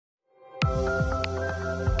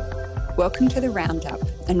Welcome to The Roundup,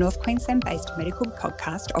 a North Queensland-based medical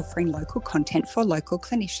podcast offering local content for local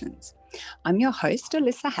clinicians. I'm your host,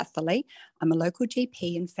 Elissa Hatherly. I'm a local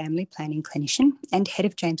GP and family planning clinician and head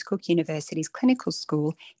of James Cook University's clinical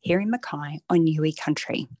school here in Mackay on Niue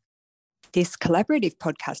country. This collaborative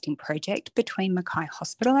podcasting project between Mackay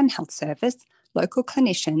Hospital and Health Service, local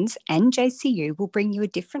clinicians and JCU will bring you a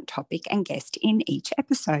different topic and guest in each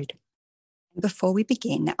episode. Before we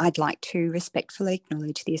begin, I'd like to respectfully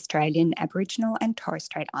acknowledge the Australian Aboriginal and Torres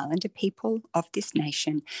Strait Islander people of this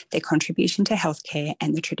nation, their contribution to healthcare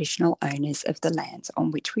and the traditional owners of the lands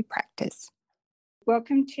on which we practice.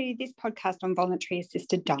 Welcome to this podcast on voluntary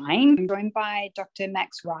assisted dying. I'm joined by Dr.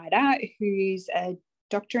 Max Ryder, who's a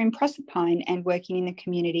doctor in Proserpine and working in the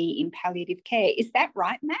community in palliative care. Is that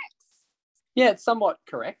right, Max? Yeah, it's somewhat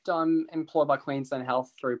correct. I'm employed by Queensland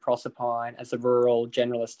Health through Proserpine as a rural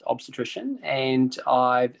generalist obstetrician, and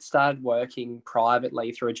I've started working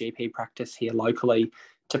privately through a GP practice here locally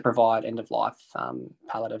to provide end-of-life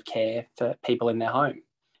palliative care for people in their home.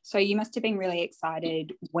 So you must have been really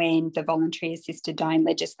excited when the voluntary assisted dying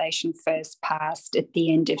legislation first passed at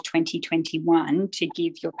the end of 2021 to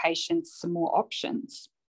give your patients some more options.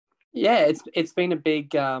 Yeah, it's been a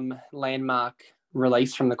big landmark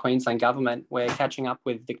release from the Queensland government. We're catching up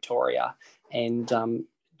with Victoria and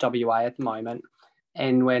WA at the moment,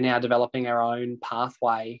 and we're now developing our own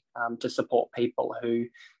pathway to support people who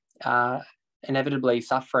are inevitably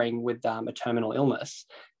suffering with a terminal illness,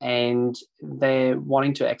 and they're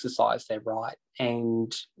wanting to exercise their right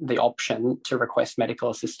and the option to request medical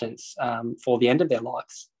assistance for the end of their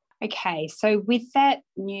lives. Okay, so with that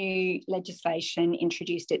new legislation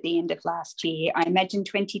introduced at the end of last year, I imagine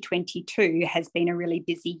 2022 has been a really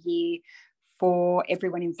busy year for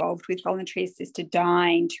everyone involved with voluntary assisted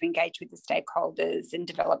dying to engage with the stakeholders and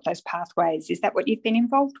develop those pathways. Is that what you've been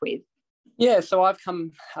involved with? Yeah, so I've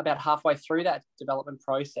come about halfway through that development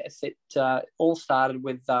process. It all started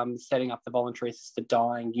with setting up the voluntary assisted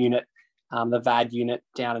dying unit, the VAD unit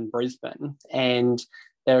down in Brisbane, and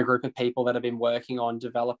they're a group of people that have been working on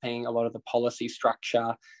developing a lot of the policy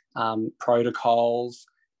structure, protocols,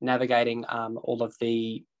 navigating all of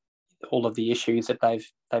the issues that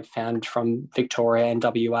they've found from Victoria and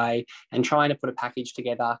WA, and trying to put a package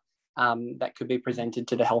together that could be presented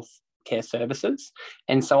to the healthcare services.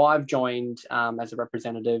 And so I've joined as a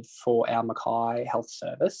representative for our Mackay Health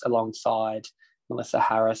Service alongside Elissa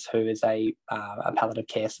Hatherly, who is a palliative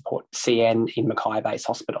care support CN in Mackay-based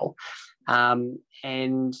hospital.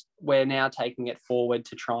 And we're now taking it forward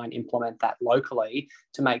to try and implement that locally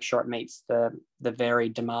to make sure it meets the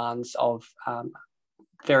varied demands of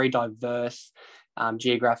very diverse,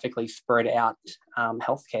 geographically spread out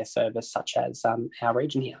healthcare service such as our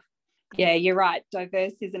region here. Yeah, you're right.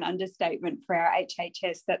 Diverse is an understatement for our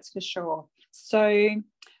HHS, that's for sure. So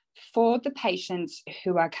for the patients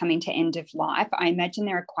who are coming to end of life, I imagine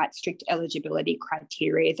there are quite strict eligibility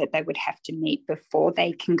criteria that they would have to meet before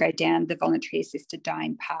they can go down the voluntary assisted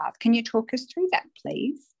dying path. Can you talk us through that,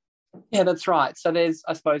 please? Yeah, that's right. So there's,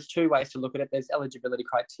 I suppose, two ways to look at it. There's eligibility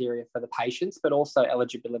criteria for the patients, but also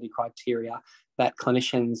eligibility criteria that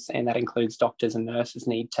clinicians, and that includes doctors and nurses,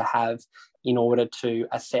 need to have in order to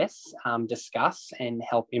assess, discuss, and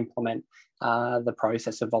help implement the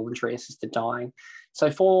process of voluntary assisted dying. So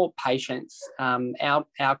for patients,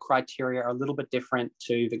 our criteria are a little bit different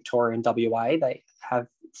to Victoria and WA. They have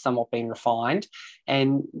somewhat been refined,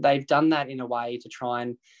 and they've done that in a way to try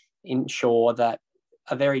and ensure that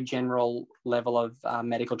a very general level of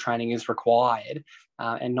medical training is required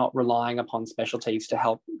and not relying upon specialties to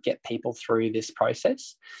help get people through this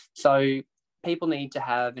process. So people need to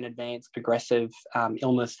have an advanced progressive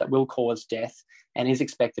illness that will cause death and is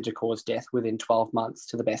expected to cause death within 12 months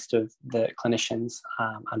to the best of the clinician's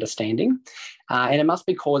understanding. And it must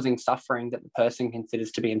be causing suffering that the person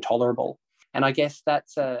considers to be intolerable. And I guess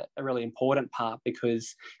that's a really important part,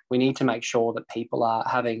 because we need to make sure that people are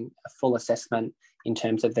having a full assessment in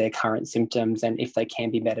terms of their current symptoms and if they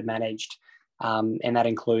can be better managed. And that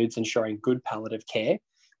includes ensuring good palliative care,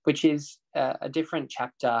 which is a different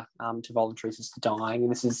chapter to voluntary assisted dying.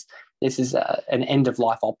 And this is an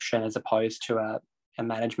end-of-life option as opposed to a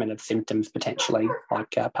management of symptoms potentially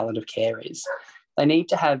like palliative care is. They need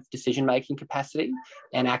to have decision-making capacity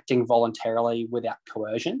and acting voluntarily without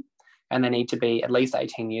coercion, and they need to be at least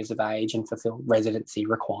 18 years of age and fulfill residency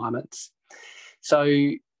requirements.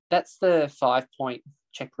 So that's the 5-point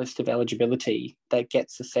checklist of eligibility that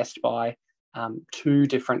gets assessed by two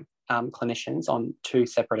different clinicians on two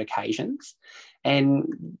separate occasions. And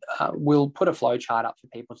we'll put a flow chart up for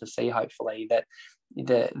people to see, hopefully, that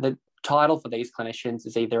the title for these clinicians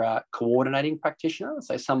is either a coordinating practitioner,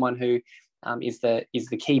 so someone who is the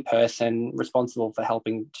key person responsible for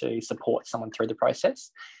helping to support someone through the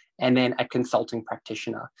process. And then a consulting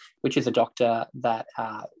practitioner, which is a doctor that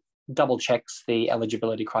double checks the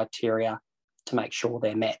eligibility criteria to make sure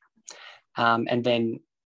they're met. And then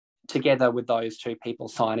together with those two people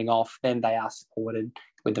signing off, then they are supported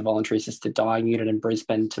with the Voluntary Assisted Dying unit in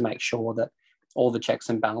Brisbane to make sure that all the checks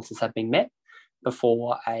and balances have been met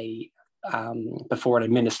before an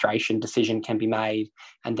administration decision can be made,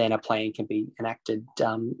 and then a plan can be enacted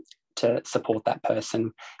to support that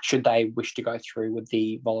person should they wish to go through with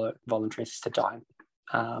the voluntary assisted dying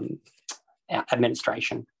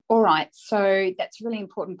administration. All right, so that's a really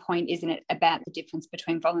important point, isn't it, about the difference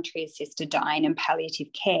between voluntary assisted dying and palliative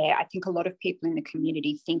care. I think a lot of people in the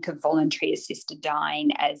community think of voluntary assisted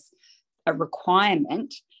dying as a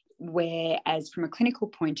requirement, whereas from a clinical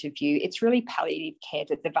point of view, it's really palliative care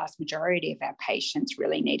that the vast majority of our patients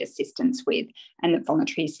really need assistance with, and that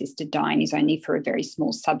voluntary assisted dying is only for a very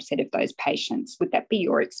small subset of those patients. Would that be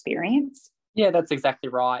your experience? Yeah, that's exactly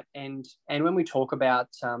right. And when we talk about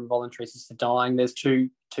voluntary assisted dying, there's two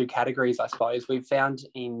categories, I suppose. We've found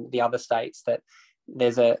in the other states that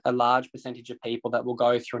there's a large percentage of people that will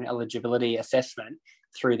go through an eligibility assessment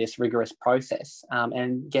through this rigorous process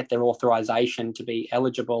and get their authorisation to be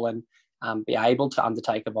eligible and be able to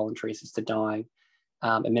undertake a voluntary assisted dying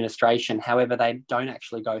administration. However, they don't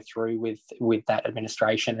actually go through with that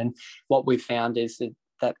administration. And what we've found is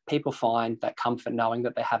that people find that comfort knowing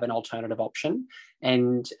that they have an alternative option.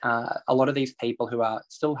 And a lot of these people who are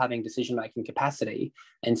still having decision-making capacity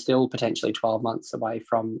and still potentially 12 months away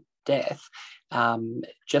from death,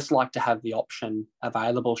 just like to have the option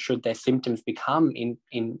available should their symptoms become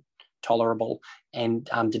intolerable and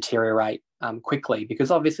deteriorate quickly,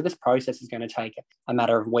 because obviously this process is going to take a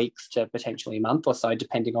matter of weeks to potentially a month or so,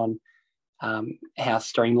 depending on how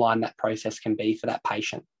streamlined that process can be for that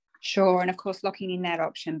patient. Sure, and of course locking in that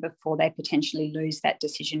option before they potentially lose that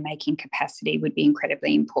decision-making capacity would be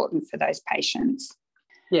incredibly important for those patients.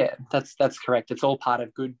 Yeah, that's correct. It's all part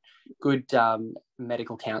of good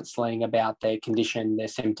medical counselling about their condition, their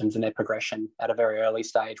symptoms and their progression at a very early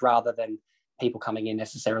stage, rather than people coming in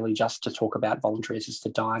necessarily just to talk about voluntary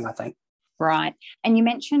assisted dying, I think. Right. And you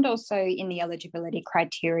mentioned also in the eligibility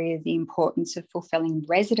criteria the importance of fulfilling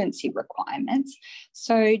residency requirements.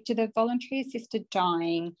 So do the voluntary assisted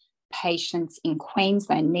dying patients in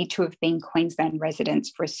Queensland need to have been Queensland residents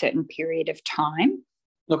for a certain period of time?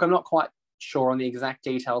 Look, I'm not quite sure on the exact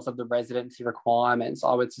details of the residency requirements.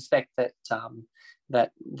 I would suspect that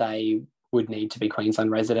that they would need to be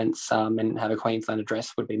Queensland residents and have a Queensland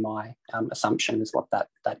address would be my assumption, is what that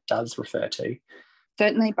does refer to.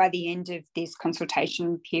 Certainly by the end of this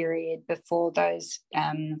consultation period, before those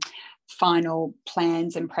final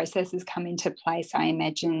plans and processes come into place, I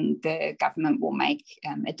imagine the government will make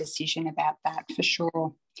a decision about that for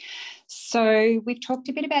sure. So we've talked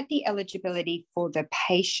a bit about the eligibility for the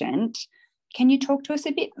patient. Can you talk to us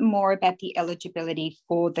a bit more about the eligibility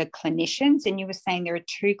for the clinicians? And you were saying there are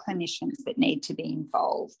two clinicians that need to be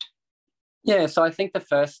involved. Yeah, so I think the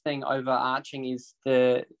first thing overarching is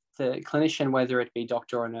the clinician, whether it be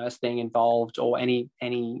doctor or nurse being involved, or any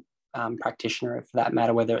practitioner for that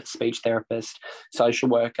matter, whether it's speech therapist, social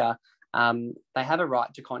worker, they have a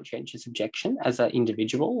right to conscientious objection as an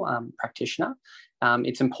individual practitioner.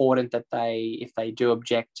 It's important that if they do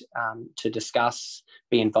object, to discuss,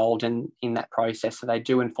 be involved in that process. So they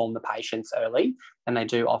do inform the patients early, and they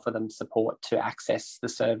do offer them support to access the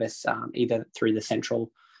service, either through the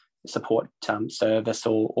central support service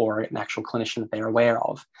or an actual clinician that they're aware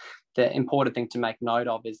of. The important thing to make note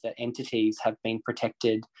of is that entities have been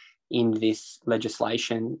protected in this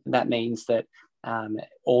legislation. That means that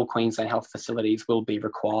all Queensland health facilities will be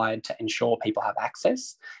required to ensure people have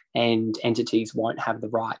access, and entities won't have the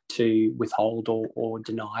right to withhold or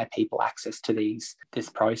deny people access to this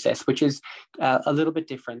process, which is a little bit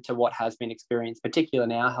different to what has been experienced,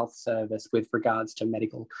 particularly in our health service with regards to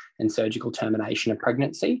medical and surgical termination of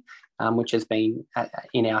pregnancy, which has been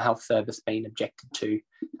in our health service been objected to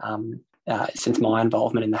since my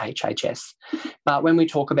involvement in the HHS. But when we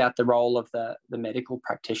talk about the role of the medical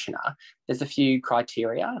practitioner, there's a few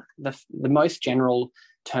criteria. The most general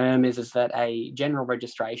term is that a general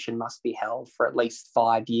registration must be held for at least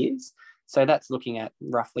 5 years. So that's looking at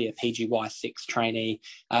roughly a PGY6 trainee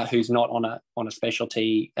who's not on a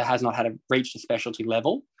specialty, has not reached a specialty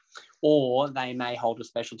level, or they may hold a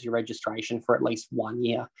specialty registration for at least 1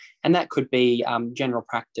 year. And that could be general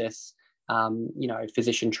practice,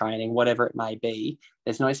 physician training, whatever it may be.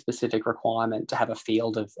 There's no specific requirement to have a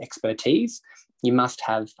field of expertise. you must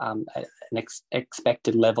have an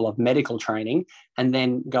expected level of medical training, and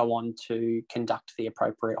then go on to conduct the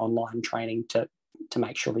appropriate online training to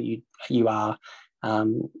make sure that you are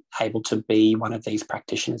able to be one of these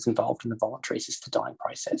practitioners involved in the voluntary assisted dying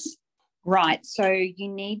process. Right. So you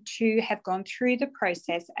need to have gone through the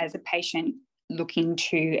process as a patient looking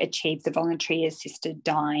to achieve the voluntary assisted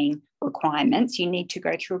dying requirements. You need to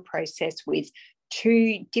go through a process with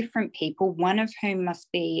 2 different people, one of whom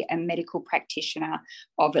must be a medical practitioner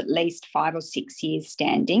of at least 5 or 6 years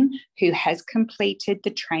standing, who has completed the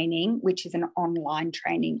training, which is an online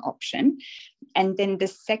training option. And then the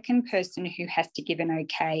second person who has to give an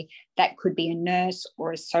okay, that could be a nurse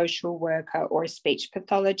or a social worker or a speech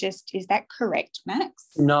pathologist. Is that correct, Max?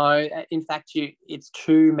 No, in fact, it's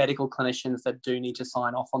 2 medical clinicians that do need to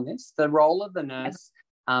sign off on this. The role of the nurse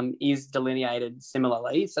is delineated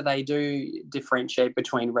similarly. So they do differentiate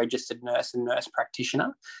between registered nurse and nurse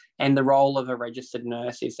practitioner. And the role of a registered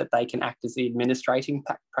nurse is that they can act as the administrating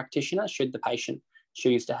practitioner should the patient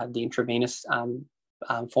choose to have the intravenous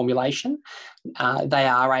formulation. They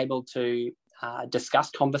are able to discuss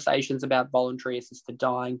conversations about voluntary assisted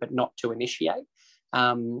dying, but not to initiate.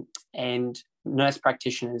 And nurse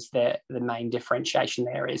practitioners, the main differentiation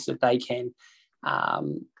there is that they can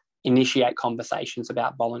initiate conversations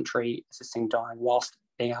about voluntary assisted dying whilst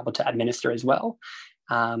being able to administer as well.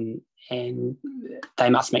 And they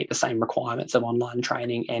must meet the same requirements of online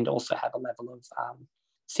training and also have a level of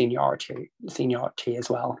seniority as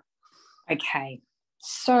well. Okay.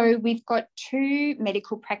 So we've got 2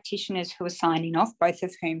 medical practitioners who are signing off, both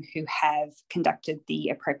of whom who have conducted the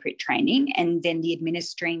appropriate training, and then the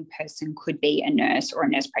administering person could be a nurse or a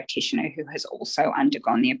nurse practitioner who has also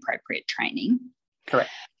undergone the appropriate training.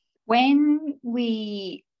 Correct. When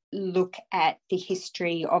we look at the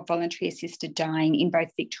history of voluntary assisted dying in both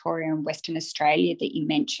Victoria and Western Australia that you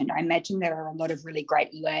mentioned, I imagine there are a lot of really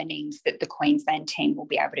great learnings that the Queensland team will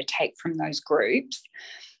be able to take from those groups.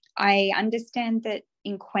 I understand that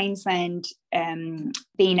in Queensland,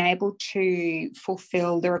 being able to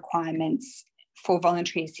fulfil the requirements for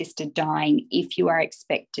voluntary assisted dying, if you are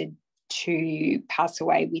expected to pass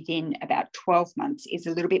away within about 12 months, is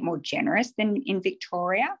a little bit more generous than in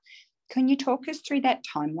Victoria. Can you talk us through that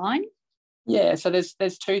timeline? Yeah, so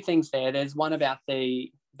there's 2 things there. There's one about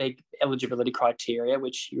the eligibility criteria,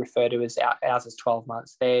 which you refer to as ours is 12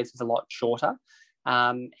 months. Theirs is a lot shorter.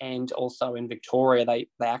 And also in Victoria, they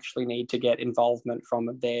actually need to get involvement from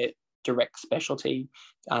their direct specialty,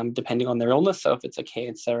 depending on their illness. So if it's a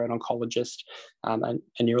cancer, an oncologist, a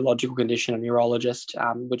neurological condition, a neurologist,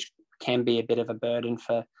 which can be a bit of a burden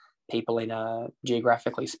for people in a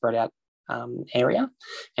geographically spread out area.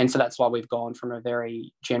 And so that's why we've gone from a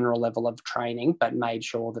very general level of training, but made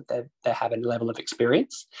sure that they have a level of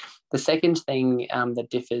experience. The second thing that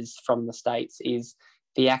differs from the states is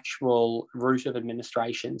the actual route of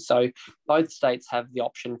administration. So both states have the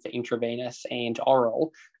option for intravenous and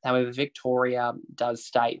oral. However, Victoria does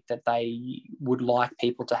state that they would like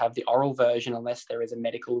people to have the oral version unless there is a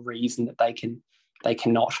medical reason that they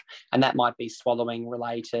cannot. And that might be swallowing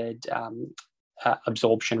related,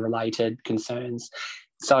 absorption related concerns.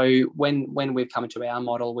 So when we've come into our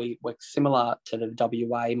model, we're similar to the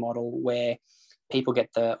WA model where people get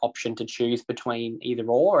the option to choose between either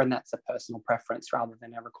or, and that's a personal preference rather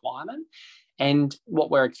than a requirement. And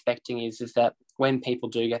what we're expecting is that when people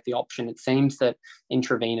do get the option, it seems that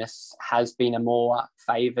intravenous has been a more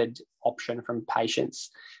favoured option from patients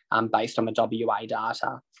based on the WA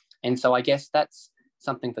data. And so I guess that's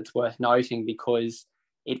something that's worth noting, because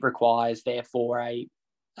it requires, therefore, a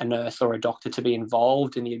nurse or a doctor to be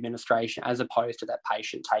involved in the administration, as opposed to that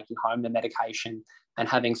patient taking home the medication and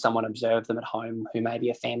having someone observe them at home who may be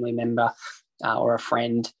a family member or a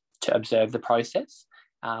friend to observe the process.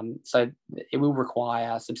 So it will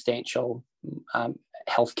require substantial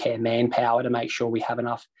healthcare manpower to make sure we have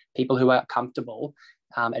enough people who are comfortable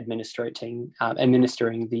administering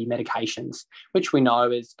the medications, which we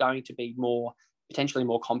know is going to be potentially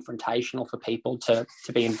more confrontational for people to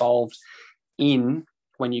be involved in,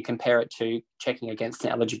 when you compare it to checking against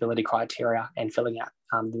an eligibility criteria and filling out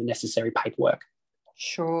the necessary paperwork.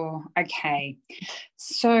 Sure. Okay.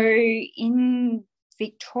 So in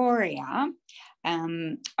Victoria,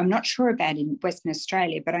 I'm not sure about in Western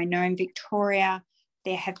Australia, but I know in Victoria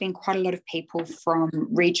there have been quite a lot of people from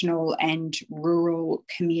regional and rural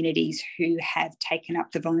communities who have taken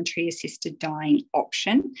up the voluntary assisted dying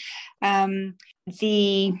option.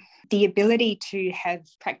 The ability to have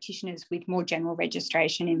practitioners with more general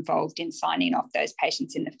registration involved in signing off those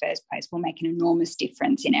patients in the first place will make an enormous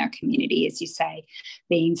difference in our community, as you say,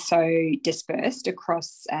 being so dispersed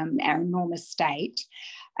across our enormous state.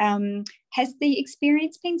 Has the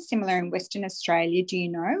experience been similar in Western Australia, do you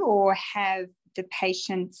know, or have the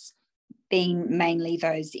patients been mainly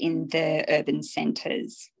those in the urban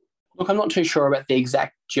centres? Look, I'm not too sure about the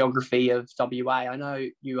exact geography of WA. I know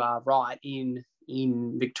you are right. In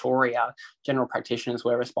Victoria, general practitioners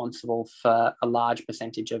were responsible for a large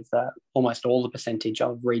percentage of almost all the percentage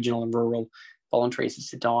of regional and rural voluntary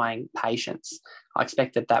assisted dying patients. I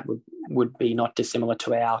expect that would be not dissimilar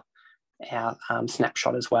to our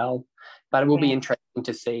snapshot as well. But it will be interesting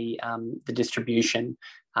to see the distribution.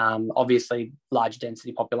 Obviously, large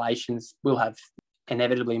density populations will have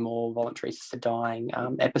inevitably more voluntary assisted dying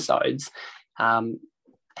episodes.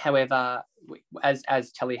 However, as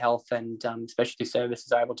telehealth and specialty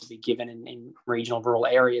services are able to be given in regional rural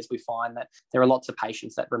areas, we find that there are lots of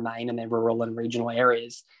patients that remain in their rural and regional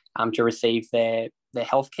areas to receive their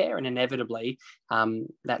healthcare, and inevitably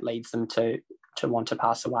that leads them to want to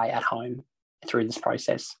pass away at home through this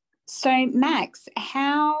process. So, Max,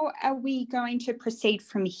 how are we going to proceed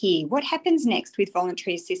from here? What happens next with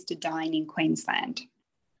voluntary assisted dying in Queensland?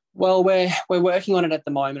 Well, we're working on it at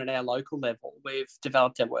the moment at our local level. We've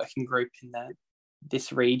developed a working group in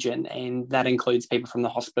this region, and that includes people from the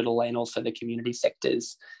hospital and also the community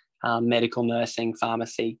sectors, medical, nursing,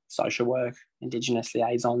 pharmacy, social work, Indigenous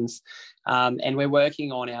liaisons. And we're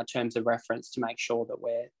working on our terms of reference to make sure that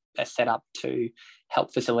we're set up to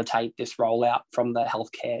help facilitate this rollout from the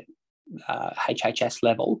healthcare HHS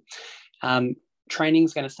level. Training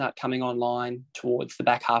is going to start coming online towards the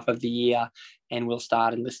back half of the year, and we'll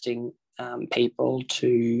start enlisting people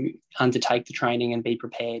to undertake the training and be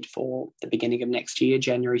prepared for the beginning of next year,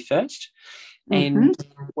 January 1st. And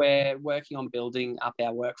we're working on building up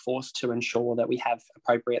our workforce to ensure that we have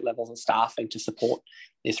appropriate levels of staffing to support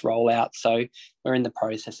this rollout. So we're in the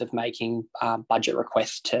process of making budget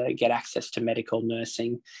requests to get access to medical,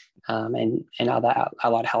 nursing and other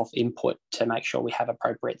allied health input to make sure we have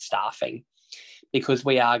appropriate staffing, because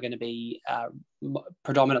we are going to be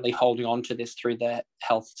predominantly holding on to this through the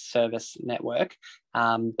health service network,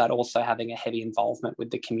 but also having a heavy involvement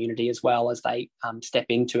with the community as well as they step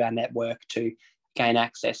into our network to gain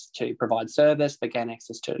access to provide service, but gain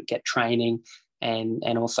access to get training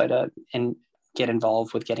and also to get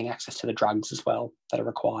involved with getting access to the drugs as well that are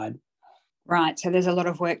required. Right, so there's a lot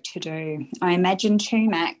of work to do. I imagine too,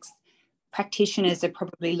 Max, practitioners are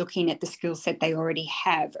probably looking at the skill set they already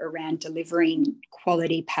have around delivering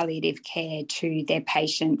quality palliative care to their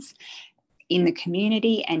patients in the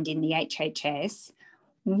community and in the HHS.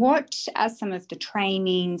 What are some of the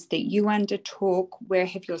trainings that you undertook? Where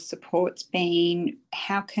have your supports been?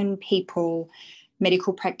 How can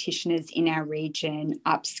medical practitioners in our region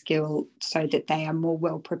upskill so that they are more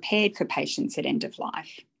well prepared for patients at end of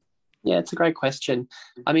life? Yeah, it's a great question.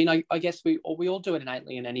 I mean, I guess we all do it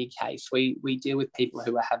innately in any case. We deal with people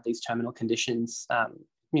who have these terminal conditions,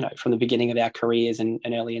 from the beginning of our careers and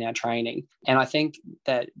early in our training. And I think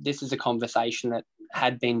that this is a conversation that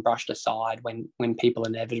had been brushed aside when people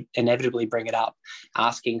inevitably bring it up,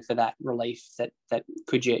 asking for that relief that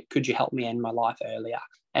could you help me end my life earlier?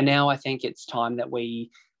 And now I think it's time that we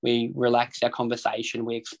relax our conversation.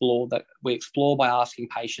 We explore by asking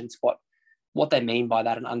patients what they mean by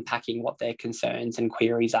that and unpacking what their concerns and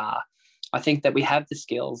queries are. I think that we have the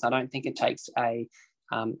skills. I don't think it takes a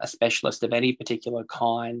specialist of any particular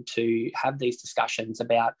kind to have these discussions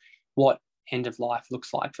about what end of life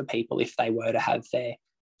looks like for people if they were to have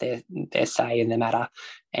their say in the matter.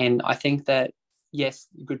 And I think that, yes,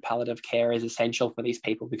 good palliative care is essential for these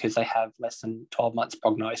people because they have less than 12 months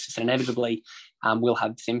prognosis and inevitably will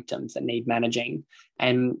have symptoms that need managing.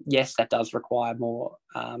 And yes, that does require more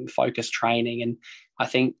focused training. And I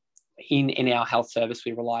think in our health service,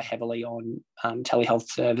 we rely heavily on telehealth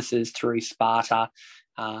services through Sparta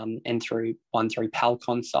and through Pal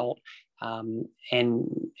Consult. And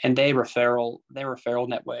their referral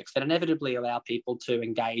networks that inevitably allow people to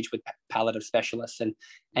engage with palliative specialists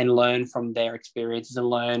and learn from their experiences and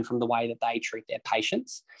learn from the way that they treat their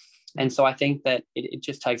patients. And so I think that it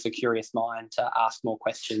just takes a curious mind to ask more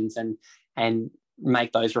questions and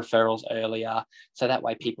make those referrals earlier, so that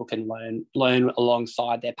way people can learn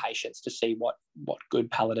alongside their patients to see what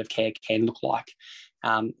good palliative care can look like,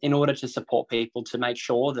 in order to support people to make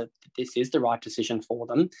sure that this is the right decision for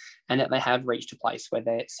them and that they have reached a place where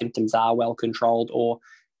their symptoms are well controlled or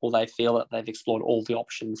they feel that they've explored all the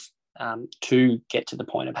options to get to the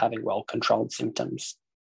point of having well controlled symptoms.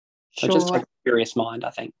 So just take a curious mind,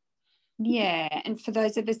 I think. Yeah, and for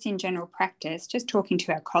those of us in general practice, just talking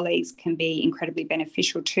to our colleagues can be incredibly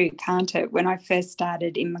beneficial too, can't it? When I first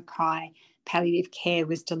started in Mackay palliative care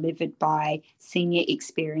was delivered by senior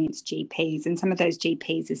experienced GPs, and some of those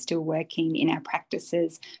GPs are still working in our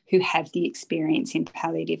practices who have the experience in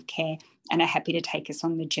palliative care and are happy to take us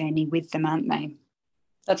on the journey with them, aren't they?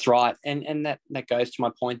 That's right. And that goes to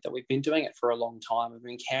my point that we've been doing it for a long time. We've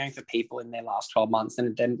been caring for people in their last 12 months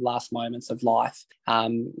and then last moments of life,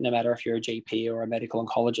 no matter if you're a GP or a medical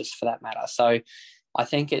oncologist for that matter. So I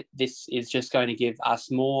think this is just going to give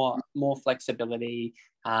us more flexibility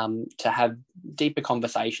to have deeper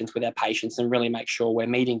conversations with our patients and really make sure we're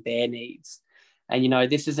meeting their needs. And,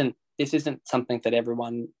 this isn't something that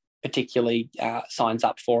everyone particularly signs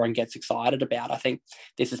up for and gets excited about. I think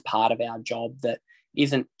this is part of our job that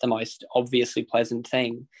isn't the most obviously pleasant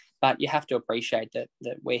thing, but you have to appreciate that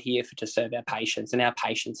we're here to serve our patients, and our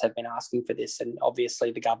patients have been asking for this, and obviously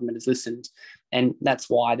the government has listened, and that's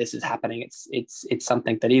why this is happening. It's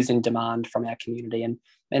something that is in demand from our community,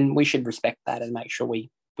 and we should respect that and make sure we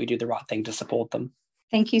do the right thing to support them.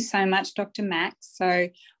 Thank you so much, Dr. Max. So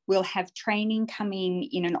we'll have training coming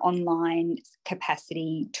in an online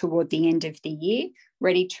capacity toward the end of the year,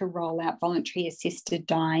 ready to roll out voluntary assisted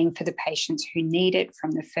dying for the patients who need it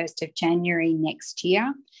from the 1st of January next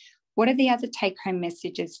year. What are the other take-home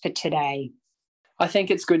messages for today? I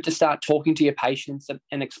think it's good to start talking to your patients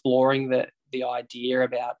and exploring the idea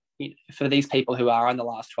about, for these people who are in the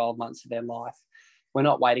last 12 months of their life, we're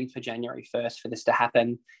not waiting for January 1st for this to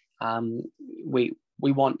happen.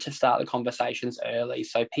 We want to start the conversations early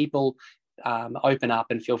so people open up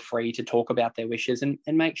and feel free to talk about their wishes and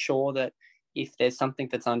make sure that if there's something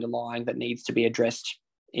that's underlying that needs to be addressed,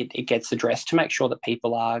 it gets addressed, to make sure that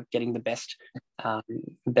people are getting the best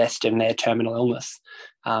in their terminal illness,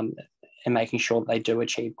 and making sure that they do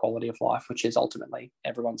achieve quality of life, which is ultimately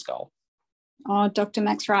everyone's goal. Oh, Dr.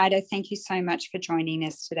 Max Ryder, thank you so much for joining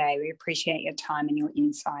us today. We appreciate your time and your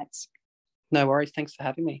insights. No worries. Thanks for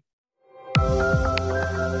having me.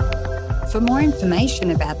 For more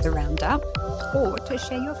information about the Roundup, or to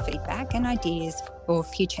share your feedback and ideas for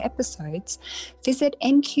future episodes, visit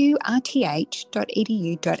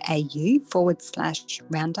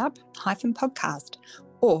nqrth.edu.au/roundup-podcast,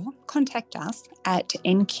 or contact us at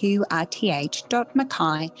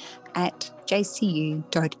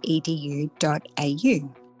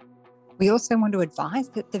nqrth.mackay@jcu.edu.au. We also want to advise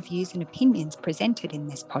that the views and opinions presented in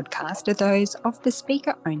this podcast are those of the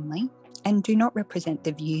speaker only and do not represent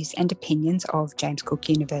the views and opinions of James Cook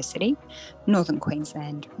University, Northern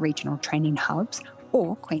Queensland Regional Training Hubs,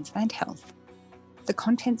 or Queensland Health. The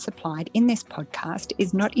content supplied in this podcast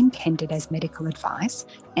is not intended as medical advice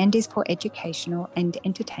and is for educational and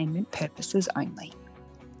entertainment purposes only.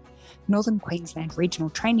 Northern Queensland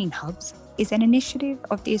Regional Training Hubs is an initiative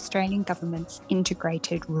of the Australian Government's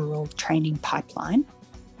Integrated Rural Training Pipeline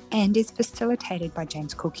and is facilitated by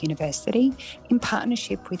James Cook University in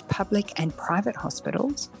partnership with public and private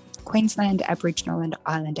hospitals, Queensland Aboriginal and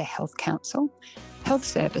Islander Health Council, Health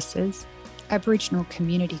Services, Aboriginal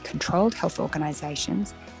community-controlled health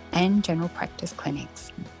organisations, and general practice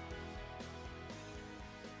clinics.